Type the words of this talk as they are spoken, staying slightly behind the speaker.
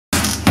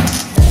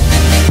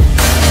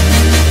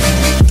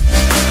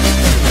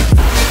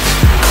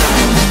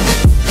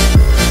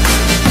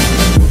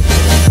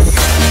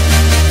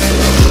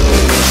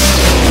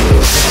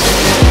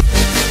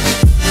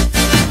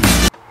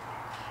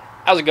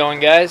How's it going,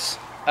 guys?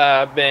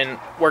 I've been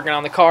working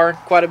on the car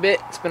quite a bit.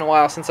 It's been a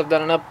while since I've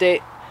done an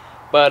update,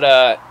 but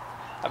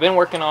I've been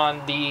working on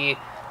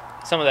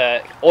some of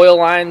the oil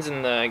lines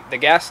and the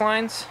gas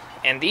lines,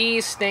 and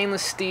these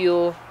stainless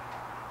steel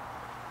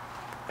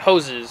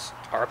hoses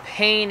are a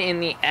pain in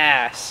the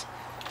ass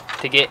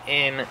to get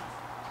in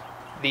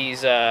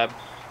these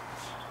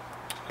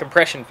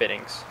compression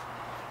fittings.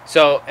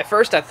 So at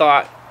first I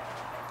thought,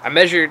 I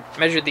measured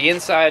the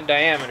inside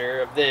diameter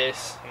of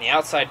this and the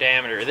outside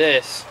diameter of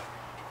this,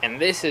 and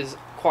this is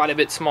quite a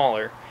bit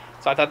smaller.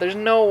 So I thought there's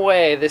no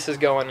way this is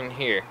going in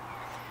here.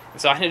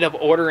 And so I ended up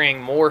ordering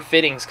more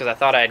fittings because I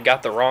thought I had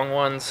got the wrong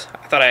ones.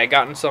 I thought I had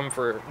gotten some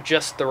for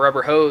just the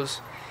rubber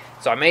hose.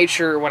 So I made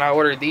sure when I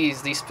ordered these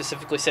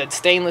specifically said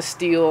stainless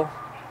steel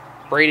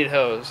braided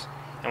hose.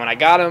 And when I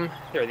got them,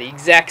 they were the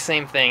exact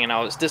same thing, and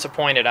I was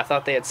disappointed. I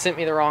thought they had sent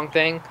me the wrong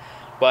thing,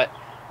 but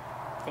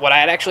what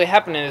had actually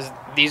happened is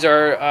these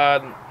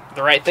are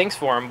the right things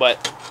for them,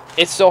 but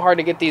it's so hard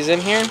to get these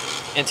in here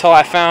until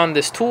I found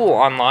this tool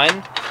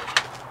online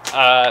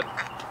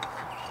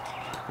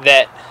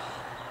that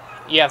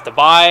you have to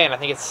buy, and I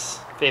think it's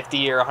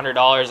 $50 or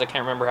 $100. I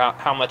can't remember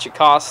how much it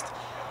cost,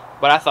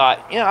 but I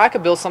thought, you know, I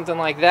could build something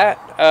like that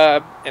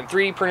and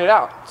 3D print it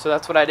out. So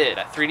that's what I did.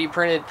 I 3D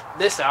printed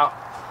this out,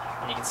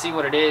 and you can see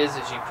what it is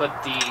you put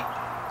the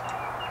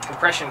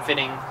compression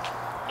fitting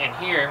in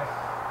here,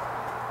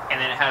 and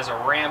then it has a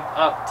ramp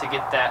up to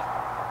get that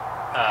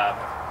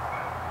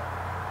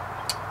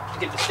to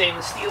get the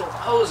stainless steel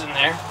hose in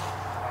there.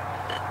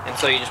 And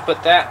so you just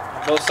put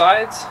that on both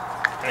sides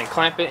and then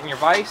clamp it in your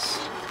vise.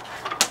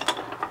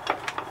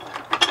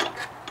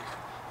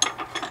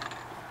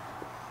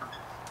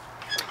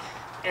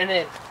 And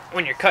then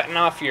when you're cutting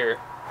off your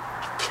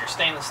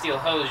stainless steel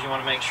hose, you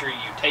want to make sure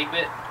you tape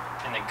it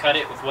and then cut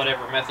it with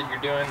whatever method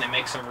you're doing. They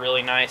make some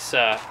really nice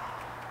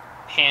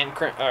hand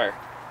cutters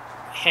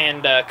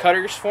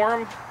for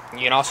them. You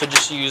can also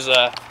just use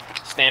a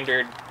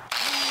standard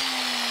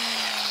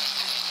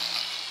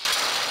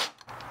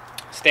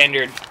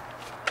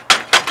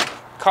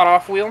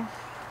cut-off wheel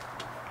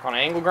on an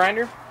angle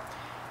grinder,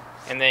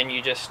 and then you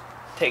just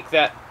take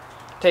that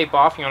tape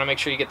off. You want to make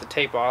sure you get the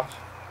tape off.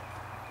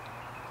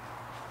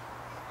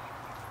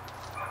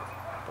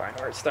 Find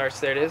where it starts.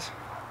 There it is.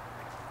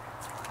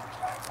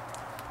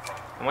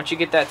 And once you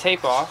get that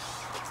tape off,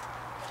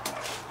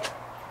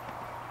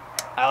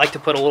 I like to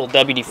put a little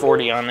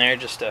WD-40 on there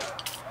just to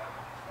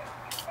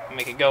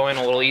make it go in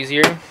a little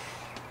easier.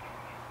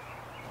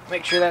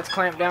 Make sure that's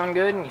clamped down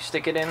good, and you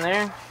stick it in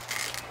there.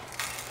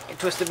 You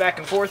twist it back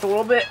and forth a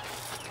little bit.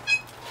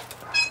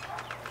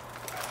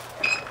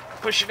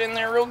 Push it in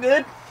there real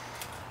good.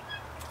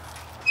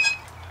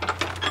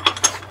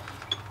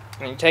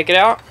 And you take it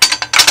out.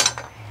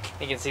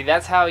 You can see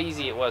that's how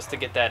easy it was to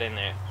get that in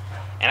there.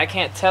 And I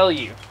can't tell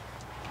you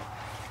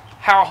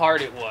how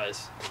hard it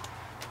was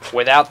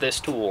without this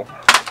tool.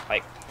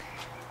 Like,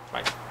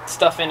 my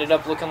stuff ended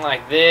up looking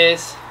like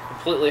this.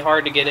 Completely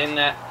hard to get in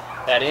that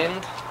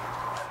end.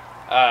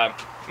 I'm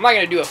not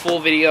going to do a full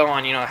video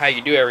on, you know, how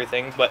you do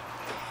everything, but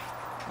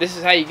this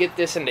is how you get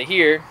this into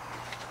here.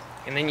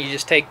 And then you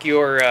just take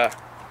your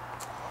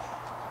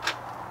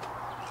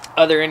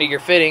other end of your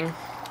fitting,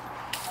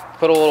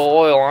 put a little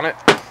oil on it.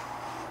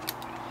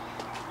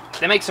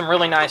 They make some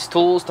really nice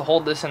tools to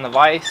hold this in the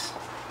vise.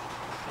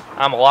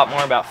 I'm a lot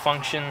more about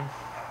function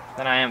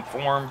than I am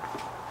form.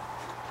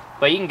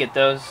 But you can get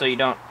those so you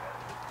don't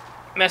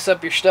mess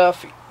up your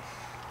stuff,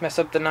 mess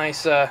up the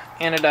nice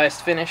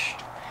anodized finish.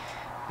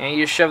 And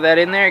you just shove that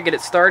in there, get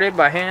it started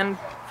by hand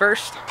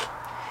first.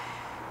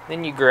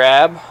 Then you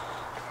grab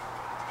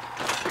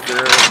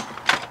your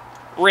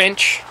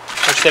wrench,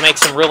 which they make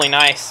some really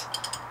nice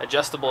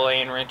adjustable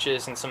Allen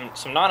wrenches and some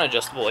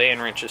non-adjustable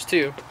Allen wrenches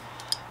too.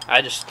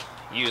 I just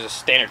use a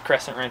standard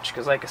crescent wrench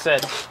because, like I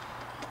said,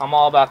 I'm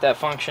all about that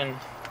function.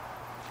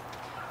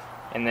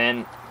 And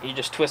then you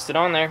just twist it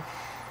on there.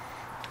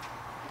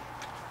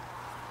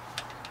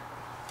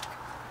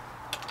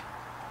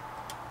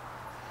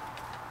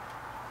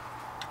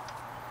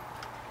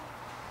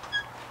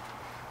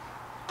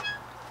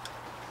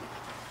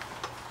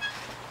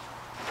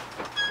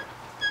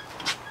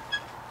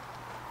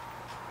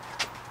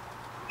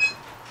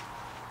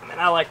 And then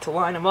I like to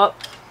line them up.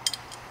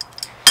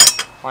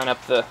 Line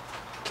up the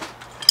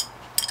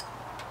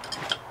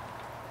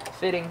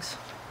fittings.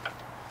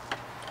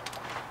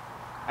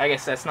 I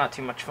guess that's not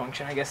too much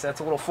function. I guess that's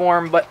a little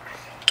form, but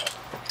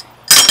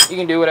you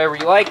can do whatever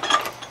you like.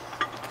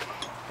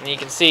 And you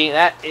can see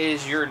that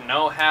is your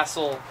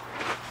no-hassle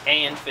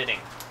Allen fitting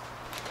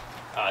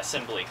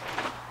assembly.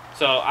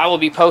 So I will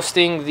be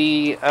posting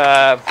the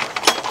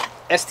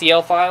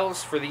STL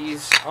files for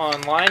these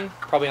online,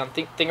 probably on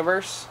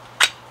Thingiverse,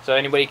 so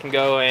anybody can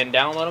go and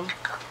download them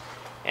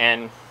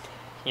and,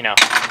 you know,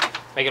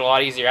 make it a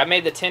lot easier. I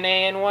made the 10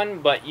 AN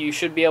one, but you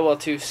should be able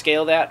to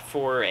scale that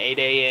for 8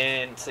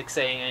 AN, 6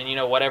 AN, you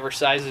know, whatever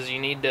sizes you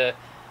need to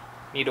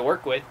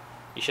work with.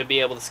 You should be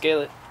able to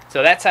scale it.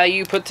 So that's how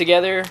you put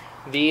together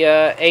the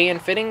AN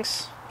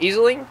fittings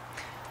easily.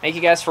 Thank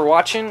you guys for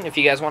watching. If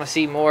you guys want to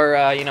see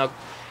more, you know,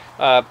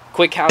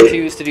 quick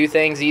how-tos to do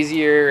things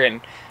easier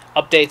and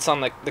updates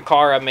on the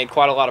car. I've made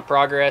quite a lot of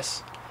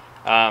progress.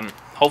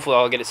 Hopefully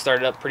I'll get it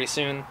started up pretty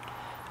soon.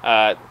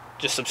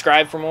 Just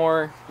subscribe for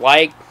more,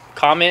 like,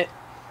 comment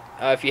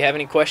if you have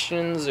any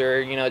questions,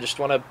 or just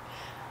want to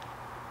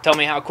tell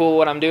me how cool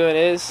what I'm doing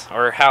is,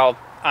 or how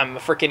I'm a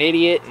freaking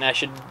idiot and I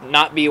should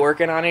not be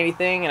working on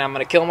anything and I'm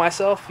gonna kill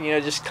myself.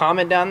 Just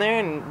comment down there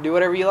and do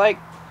whatever you like.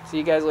 See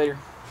you guys later.